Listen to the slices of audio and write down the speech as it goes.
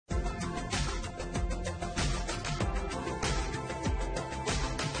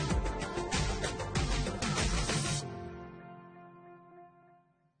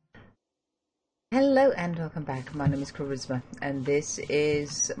Hello and welcome back. My name is Charisma and this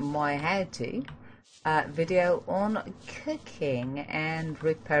is my how-to video on cooking and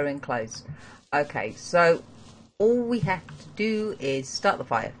repairing clothes. Okay, so all we have to do is start the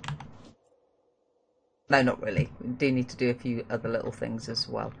fire. No, not really. We do need to do a few other little things as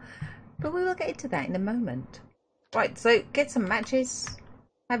well, but we will get into that in a moment. Right, so get some matches,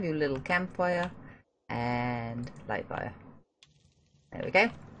 have your little campfire and light fire. There we go.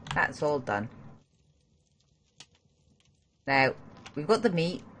 That's all done. Now, we've got the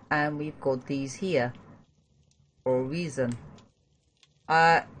meat and we've got these here for a reason.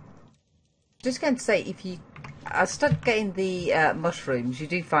 Just going to say, if you start getting the mushrooms, you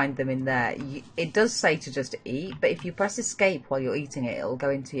do find them in there. It does say to just eat, but if you press escape while you're eating it, it'll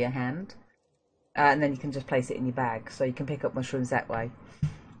go into your hand. And then you can just place it in your bag, so you can pick up mushrooms that way.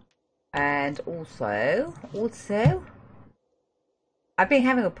 And also, I've been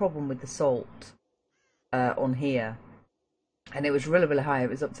having a problem with the salt on here. And it was really high. It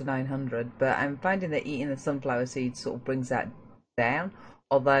was up to 900, but I'm finding that eating the sunflower seeds sort of brings that down,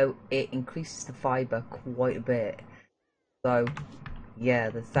 although it increases the fiber quite a bit. So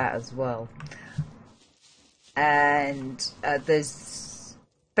yeah, there's that as well. And there's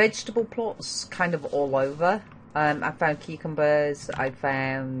vegetable plots kind of all over. I found cucumbers, I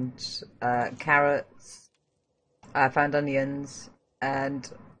found carrots, I found onions,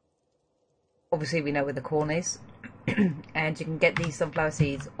 and obviously we know where the corn is. And you can get these sunflower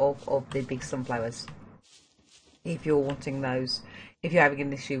seeds off of the big sunflowers if you're wanting those, if you're having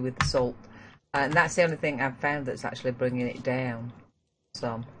an issue with the salt. And that's the only thing I've found that's actually bringing it down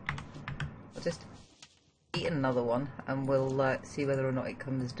some. I'll just eat another one and we'll see whether or not it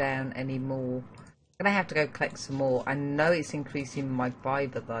comes down any more. I'm gonna have to go collect some more. I know it's increasing my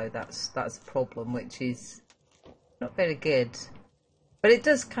fibre though, that's a problem, which is not very good. But it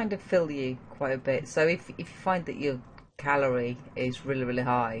does kind of fill you quite a bit. So if you find that your calorie is really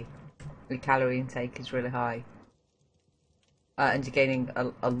high, your calorie intake is really high, and you're gaining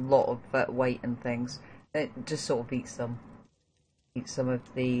a lot of weight and things, then just sort of eat some of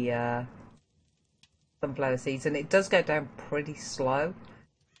the sunflower seeds, and it does go down pretty slow.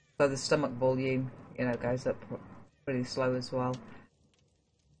 So the stomach volume, you know, goes up pretty slow as well.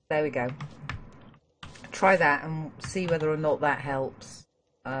 There we go. Try that and see whether or not that helps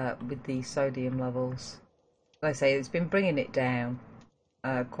with the sodium levels. Like I say, it's been bringing it down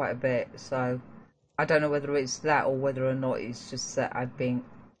quite a bit, so I don't know whether it's that or whether or not it's just that I've been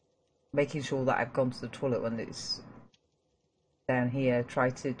making sure that I've gone to the toilet when it's down here, try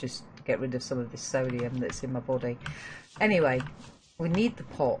to just get rid of some of this sodium that's in my body. Anyway, we need the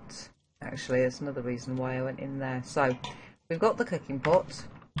pot. Actually, that's another reason why I went in there. So we've got the cooking pot,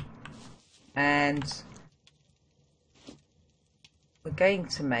 and we're going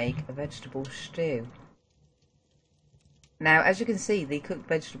to make a vegetable stew. Now, as you can see, the cooked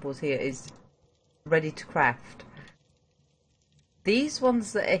vegetables here is ready to craft. These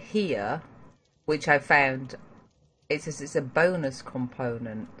ones that are here, which I found, it says it's a bonus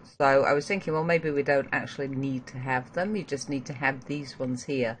component. So I was thinking, well, maybe we don't actually need to have them. You just need to have these ones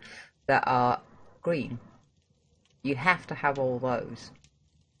here that are green. You have to have all those.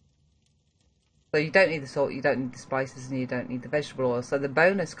 So you don't need the salt, you don't need the spices, and you don't need the vegetable oil. So the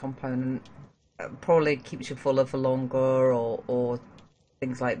bonus component probably keeps you fuller for longer, or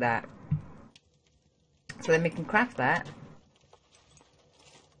things like that. So then we can craft that.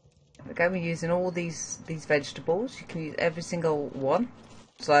 We're using all these vegetables. You can use every single one.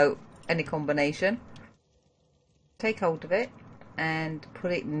 So any combination. Take hold of it and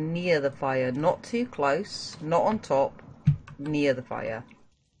put it near the fire. Not too close, not on top, near the fire.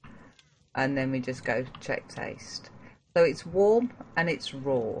 And then we just go check taste. So it's warm and it's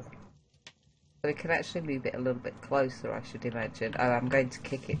raw. So we can actually move it a little bit closer, I should imagine. Oh, I'm going to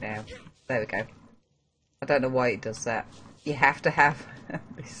kick it now. There we go. I don't know why it does that. You have to have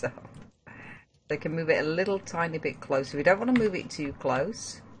this up. So you can move it a little tiny bit closer. We don't want to move it too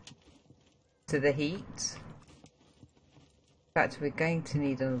close to the heat. In fact, we're going to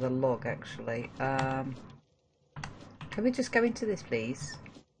need another log actually. Can we just go into this, please?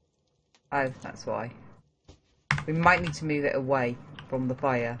 Oh, that's why. We might need to move it away from the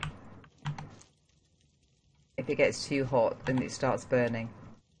fire. If it gets too hot, then it starts burning.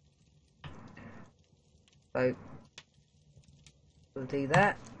 So, we'll do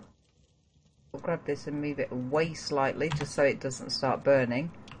that. We'll grab this and move it away slightly, just so it doesn't start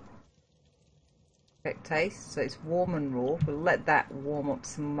burning. Check taste. So it's warm and raw. We'll let that warm up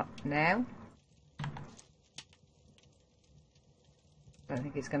some now. I don't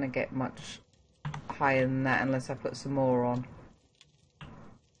think it's going to get much higher than that unless I put some more on.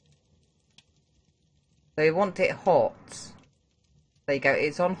 So you want it hot. There you go.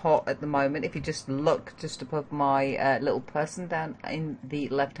 It's on hot at the moment. If you just look just above my little person down in the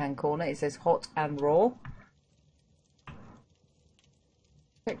left-hand corner, it says hot and raw.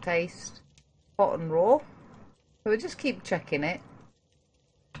 Check taste. Hot and raw. So we'll just keep checking it.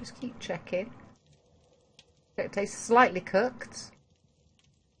 Just keep checking. Check taste. Slightly cooked.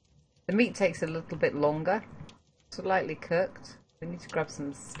 The meat takes a little bit longer. Slightly cooked. We need to grab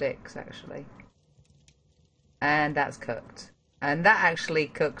some sticks actually. And that's cooked. And that actually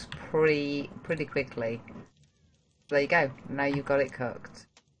cooks pretty quickly. There you go. Now you've got it cooked.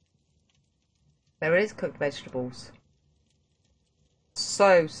 There it is, cooked vegetables.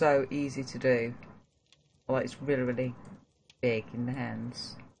 So easy to do. Well, it's really big in the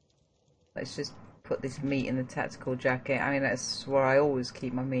hands. Let's just put this meat in the tactical jacket. I mean, that's where I always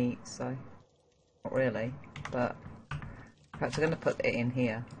keep my meat, so not really, but perhaps I'm going to put it in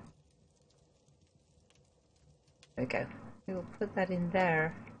here. There we go. We'll put that in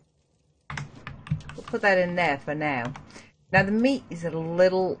there. We'll put that in there for now. Now the meat is a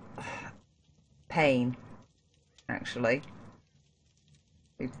little pain, actually.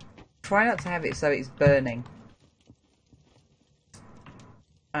 We try not to have it so it's burning.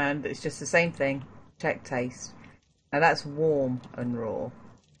 And it's just the same thing. Check taste. Now that's warm and raw.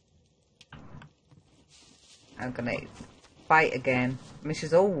 I'm gonna fight again. I mean,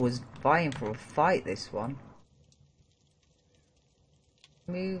 she's always vying for a fight, this one.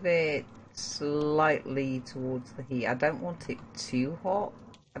 Move it slightly towards the heat. I don't want it too hot.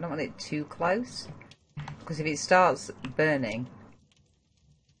 I don't want it too close. Because if it starts burning,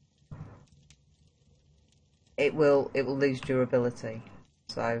 it will lose durability.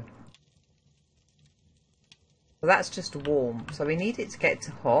 So that's just warm. So we need it to get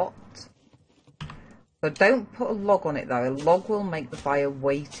to hot. So don't put a log on it though. A log will make the fire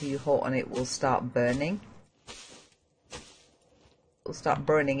way too hot and it will start burning. We'll start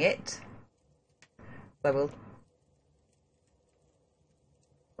burning it. So we'll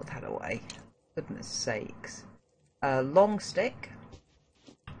put that away. Goodness sakes. A long stick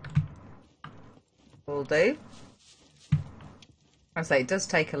will do. I say it does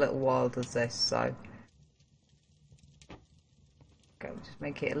take a little while, does this? So okay, just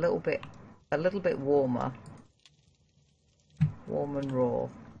make it a little bit warmer. Warm and raw.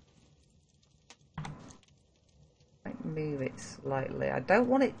 Move it slightly. I don't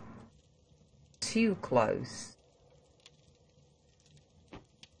want it too close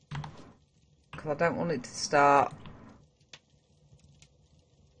because I don't want it to start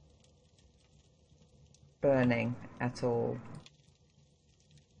burning at all.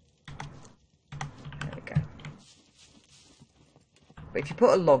 There we go. But if you put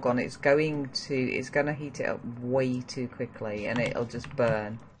a log on, it's going to heat it up way too quickly and it'll just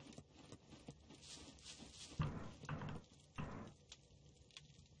burn.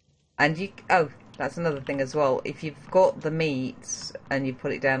 And you, oh, that's another thing as well. If you've got the meat and you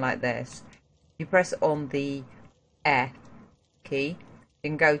put it down like this, you press on the F key, you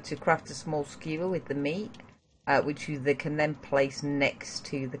can go to craft a small skewer with the meat, which you can then place next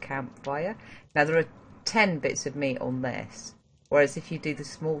to the campfire. Now there are 10 bits of meat on this, whereas if you do the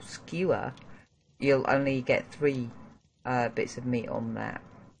small skewer, you'll only get 3 bits of meat on that.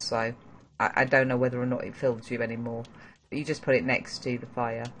 So I don't know whether or not it fills you anymore, but you just put it next to the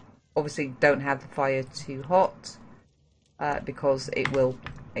fire. Obviously don't have the fire too hot because it will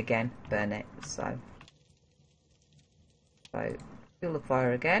again burn it. So fuel the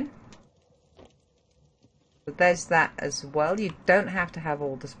fire again. But there's that as well. You don't have to have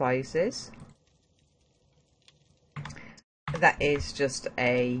all the spices. That is just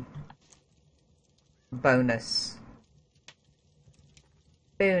a bonus.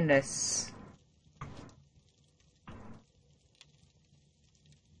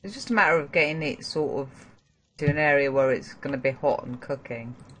 It's just a matter of getting it sort of to an area where it's going to be hot and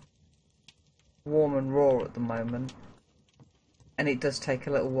cooking. Warm and raw at the moment. And it does take a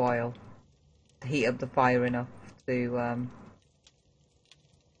little while to heat up the fire enough to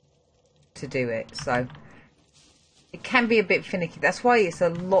do it. So it can be a bit finicky. That's why it's a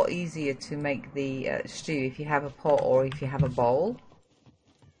lot easier to make the stew if you have a pot or if you have a bowl.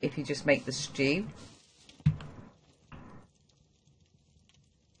 If you just make the stew.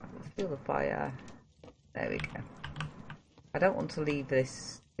 Feel the fire. There we go. I don't want to leave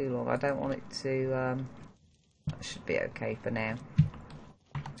this too long. I don't want it to that should be okay for now.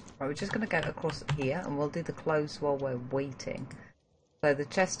 Right, we're just going to go across here and we'll do the clothes while we're waiting. So the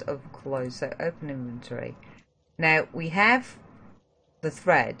chest of clothes. So open inventory. Now we have the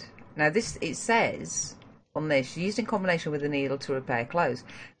thread. Now this, it says on this, used in combination with a needle to repair clothes.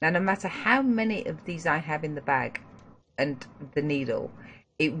 Now, no matter how many of these I have in the bag and the needle,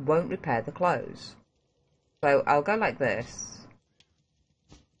 it won't repair the clothes. So I'll go like this,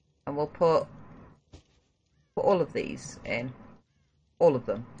 and we'll put all of these in, all of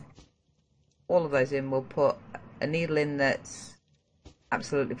them, all of those in. We'll put a needle in that's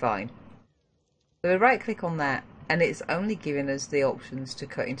absolutely fine. So we right click on that, and it's only giving us the options to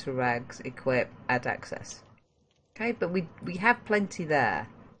cut into rags, equip, add access. Okay, but we have plenty there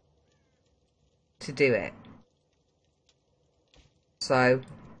to do it. So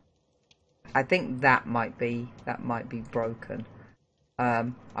I think that might be broken.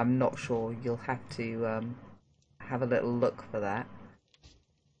 I'm not sure. You'll have to have a little look for that.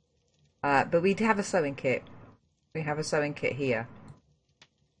 But we have a sewing kit. We have a sewing kit here.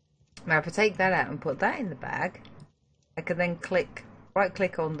 Now if I take that out and put that in the bag, I can then right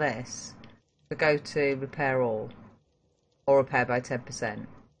click on this to go to repair all, or repair by 10%.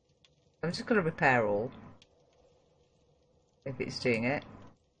 I'm just going to repair all, if it's doing it.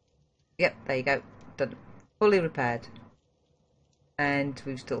 Yep, there you go, done, fully repaired. And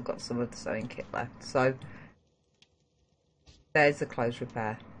we've still got some of the sewing kit left, so there's the clothes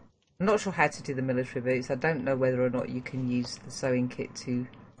repair. I'm not sure how to do the military boots. I don't know whether or not you can use the sewing kit to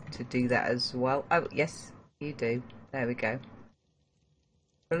do that as well. Oh yes, you do. There we go.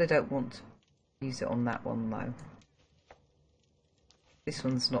 Really don't want to use it on that one though. This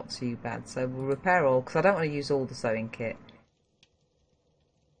one's not too bad, so we'll repair all, because I don't want to use all the sewing kit.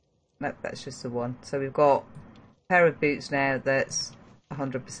 Nope, that's just the one. So we've got a pair of boots now that's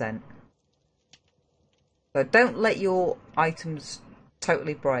 100%. So don't let your items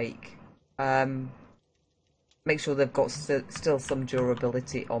totally break. Make sure they've got still some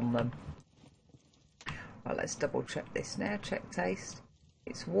durability on them. Right, let's double check this now. Check taste.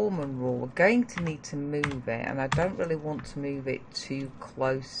 It's warm and raw. We're going to need to move it, and I don't really want to move it too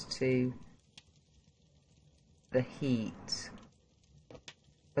close to the heat,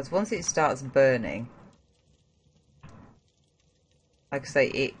 because once it starts burning, like I say,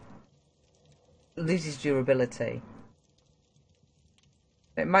 it loses durability.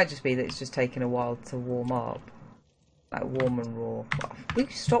 It might just be that it's just taking a while to warm up. Like warm and raw. Will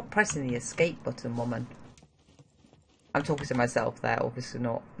you stop pressing the escape button, woman? I'm talking to myself there, obviously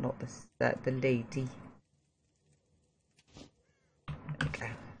not the lady. There we go.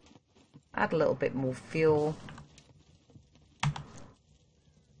 Add a little bit more fuel.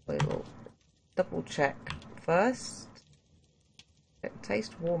 We'll double check first.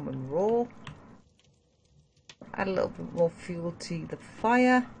 Taste warm and raw. Add a little bit more fuel to the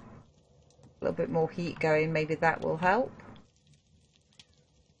fire. A little bit more heat going, maybe that will help.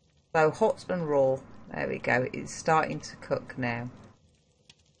 So hot and raw. There we go. It's starting to cook now.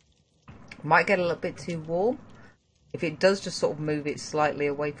 Might get a little bit too warm. If it does, just sort of move it slightly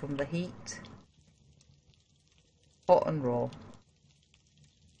away from the heat. Hot and raw.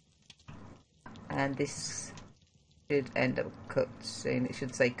 And this should end up cooked soon. It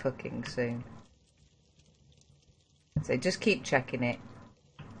should say cooking soon. So just keep checking it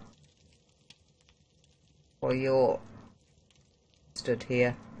while you're stood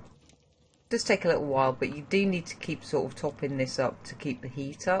here. Does take a little while, but you do need to keep sort of topping this up to keep the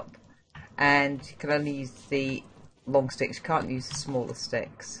heat up, and you can only use the long sticks. You can't use the smaller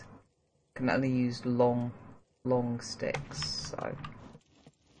sticks. You can only use long sticks. So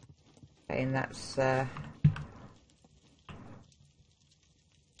okay, and that's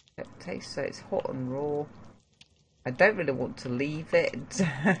taste. So it's hot and raw. I don't really want to leave it.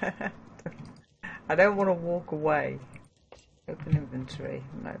 I don't want to walk away. Open inventory.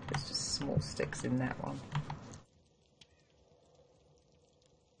 No, there's just small sticks in that one.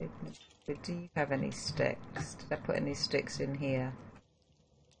 Do you have any sticks? Did I put any sticks in here?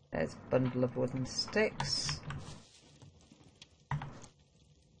 There's a bundle of wooden sticks.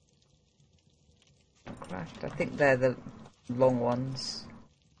 Craft. I think they're the long ones.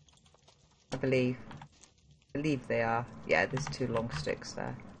 I believe they are. Yeah, there's 2 long sticks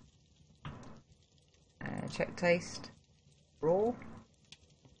there. Check taste. Raw.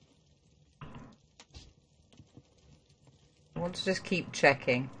 I want to just keep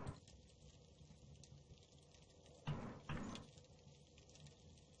checking.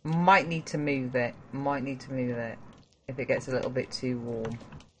 Might need to move it. Might need to move it if it gets a little bit too warm.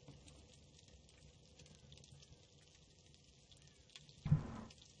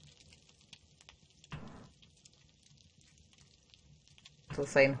 Still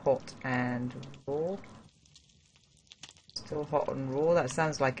saying hot and raw. Still hot and raw. That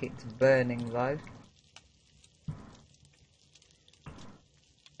sounds like it's burning though.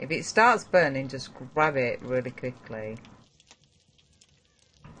 If it starts burning, just grab it really quickly.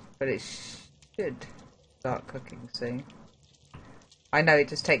 But it should start cooking soon. I know it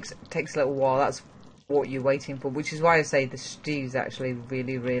just takes a little while. That's what you're waiting for, which is why I say the stew is actually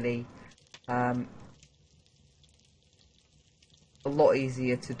really, really a lot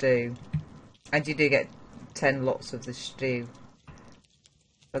easier to do, and you do get 10 lots of the stew.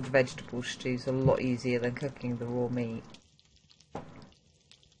 But the vegetable stew is a lot easier than cooking the raw meat.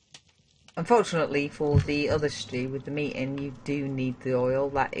 Unfortunately, for the other stew with the meat in, you do need the oil.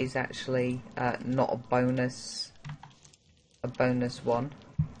 That is actually not a bonus. A bonus one.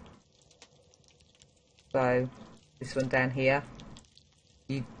 So this one down here,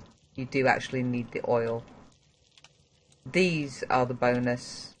 you do actually need the oil. These are the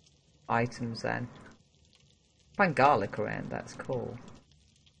bonus items then. Find garlic around, that's cool.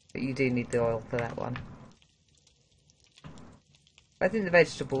 But you do need the oil for that one. I think the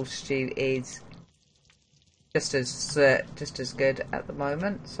vegetable stew is just as good at the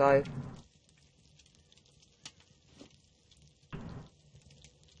moment. So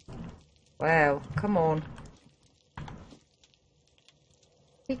wow, come on.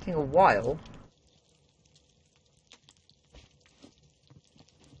 Taking a while.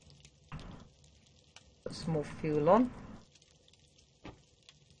 Put some more fuel on.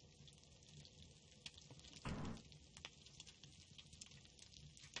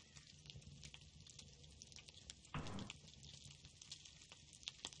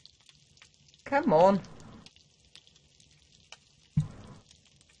 Come on.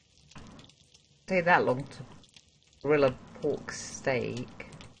 Take that long to grill a pork steak.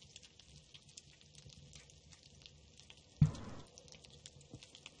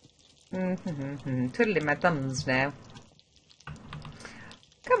 Twiddling my thumbs now.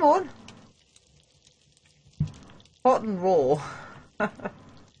 Come on. Hot and raw.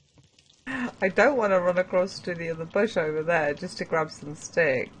 I don't want to run across to the other bush over there just to grab some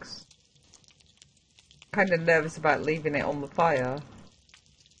sticks. Kind of nervous about leaving it on the fire.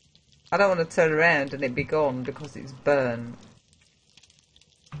 I don't want to turn around and it be gone because it's burnt.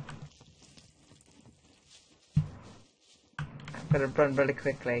 I'm going to run really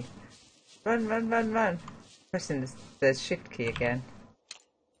quickly. Run, run, run, run. Pressing the shift key again.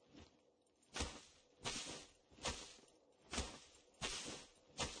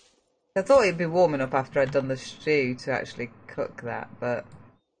 I thought it'd be warm enough after I'd done the stew to actually cook that, but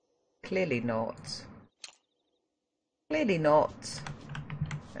clearly not. Clearly not.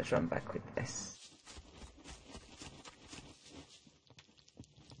 Let's run back with this.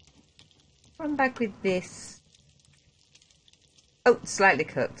 Run back with this. Oh, slightly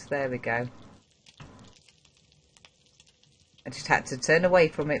cooked. There we go. I just had to turn away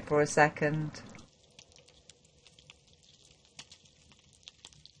from it for a second.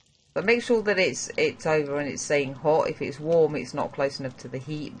 But make sure that it's over and it's saying hot. If it's warm, it's not close enough to the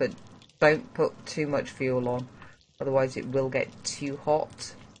heat, but don't put too much fuel on. Otherwise it will get too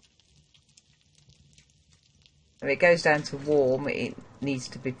hot. If it goes down to warm, it needs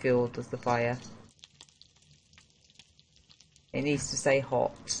to be fueled as the fire. It needs to say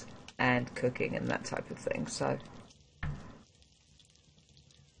hot and cooking and that type of thing. So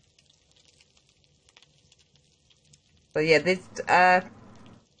yeah, there's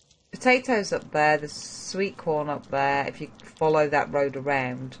potatoes up there, there's sweet corn up there. If you follow that road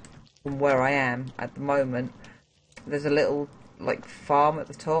around from where I am at the moment, there's a little like farm at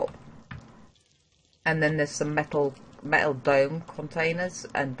the top, and then there's some metal dome containers,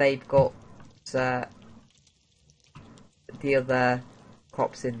 and they've got the other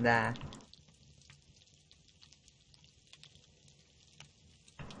crops in there.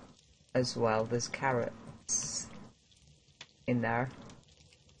 As well, there's carrots in there.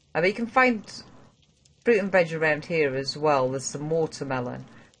 But you can find fruit and veg around here as well. There's some watermelon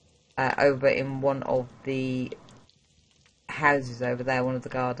over in one of the houses over there, one of the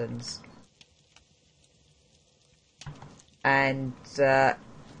gardens. And I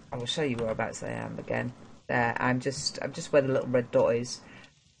will show you whereabouts I am again. I'm just where the little red dot is,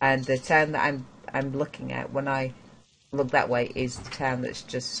 and the town that I'm looking at when I look that way is the town that's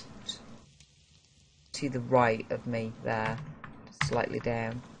just to the right of me there, slightly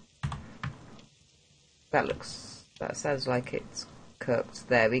down. That sounds like it's cooked.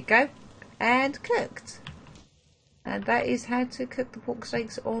 There we go, and cooked. And that is how to cook the pork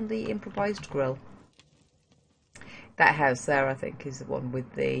steaks on the improvised grill. That house there, I think, is the one with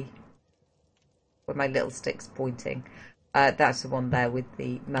my little sticks pointing. That's the one there with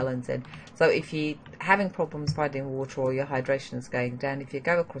the melons in. So if you're having problems finding water or your hydration is going down, if you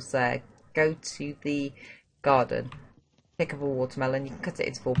go across there, go to the garden, pick up a watermelon, you can cut it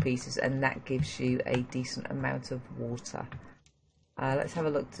into 4 pieces, and that gives you a decent amount of water. Let's have a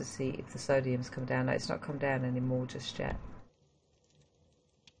look to see if the sodium's come down. No, it's not come down anymore just yet.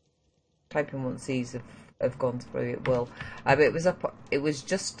 Hoping once these have gone through, it will. But it was up. It was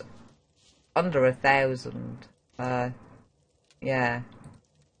just under 1,000. Yeah.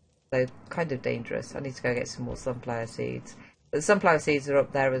 So kind of dangerous. I need to go get some more sunflower seeds. But the sunflower seeds are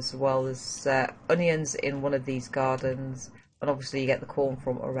up there as well. There's onions in one of these gardens, and obviously you get the corn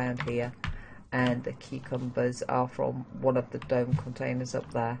from around here, and the cucumbers are from one of the dome containers up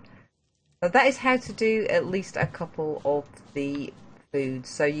there. But that is how to do at least a couple of the foods.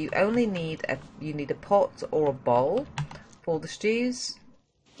 So you only need a pot or a bowl for the stews.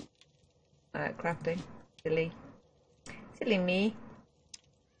 Crafting, silly me.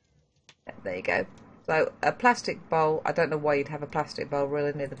 There you go. So a plastic bowl. I don't know why you'd have a plastic bowl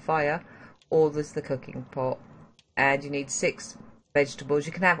really near the fire, or there's the cooking pot, and you need 6 vegetables.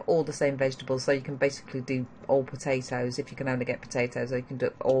 You can have all the same vegetables, so you can basically do all potatoes if you can only get potatoes, or you can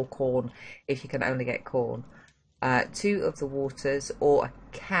do all corn if you can only get corn. 2 of the waters or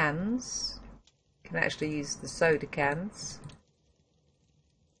cans. You can actually use the soda cans.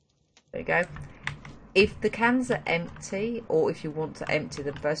 There you go. If the cans are empty, or if you want to empty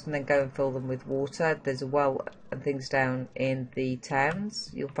them first and then go and fill them with water, there's a well and things down in the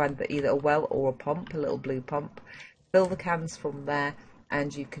towns. You'll find that either a well or a pump, a little blue pump. Fill the cans from there,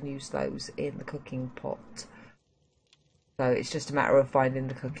 and you can use those in the cooking pot. So it's just a matter of finding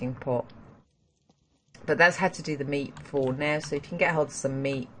the cooking pot. But that's how to do the meat for now. So if you can get hold of some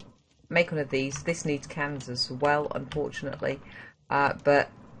meat, make one of these. This needs cans as well, unfortunately. But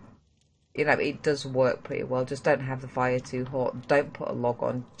you know, it does work pretty well. Just don't have the fire too hot. Don't put a log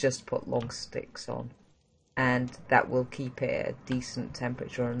on, just put long sticks on. And that will keep it at a decent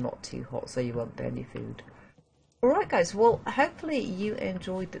temperature and not too hot, so you won't burn your food. Alright guys, well hopefully you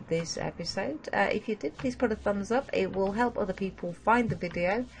enjoyed this episode. If you did, please put a thumbs up. It will help other people find the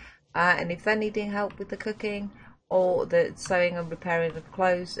video. And if they're needing help with the cooking or the sewing and repairing of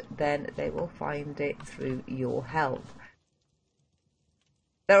clothes, then they will find it through your help.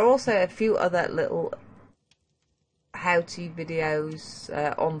 There are also a few other little how-to videos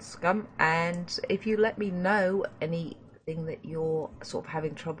on Scum, and if you let me know anything that you're sort of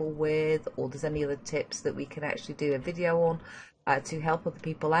having trouble with, or there's any other tips that we can actually do a video on to help other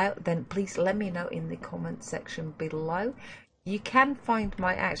people out, then please let me know in the comment section below. You can find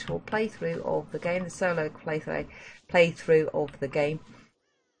my actual playthrough of the game, the solo playthrough of the game,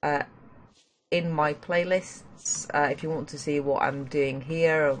 in my playlists. If you want to see what I'm doing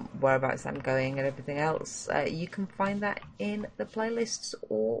here and whereabouts I'm going and everything else, you can find that in the playlists,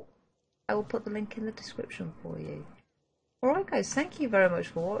 or I will put the link in the description for you. Alright guys, thank you very much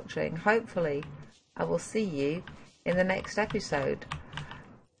for watching. Hopefully I will see you in the next episode.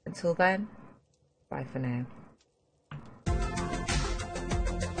 Until then, bye for now.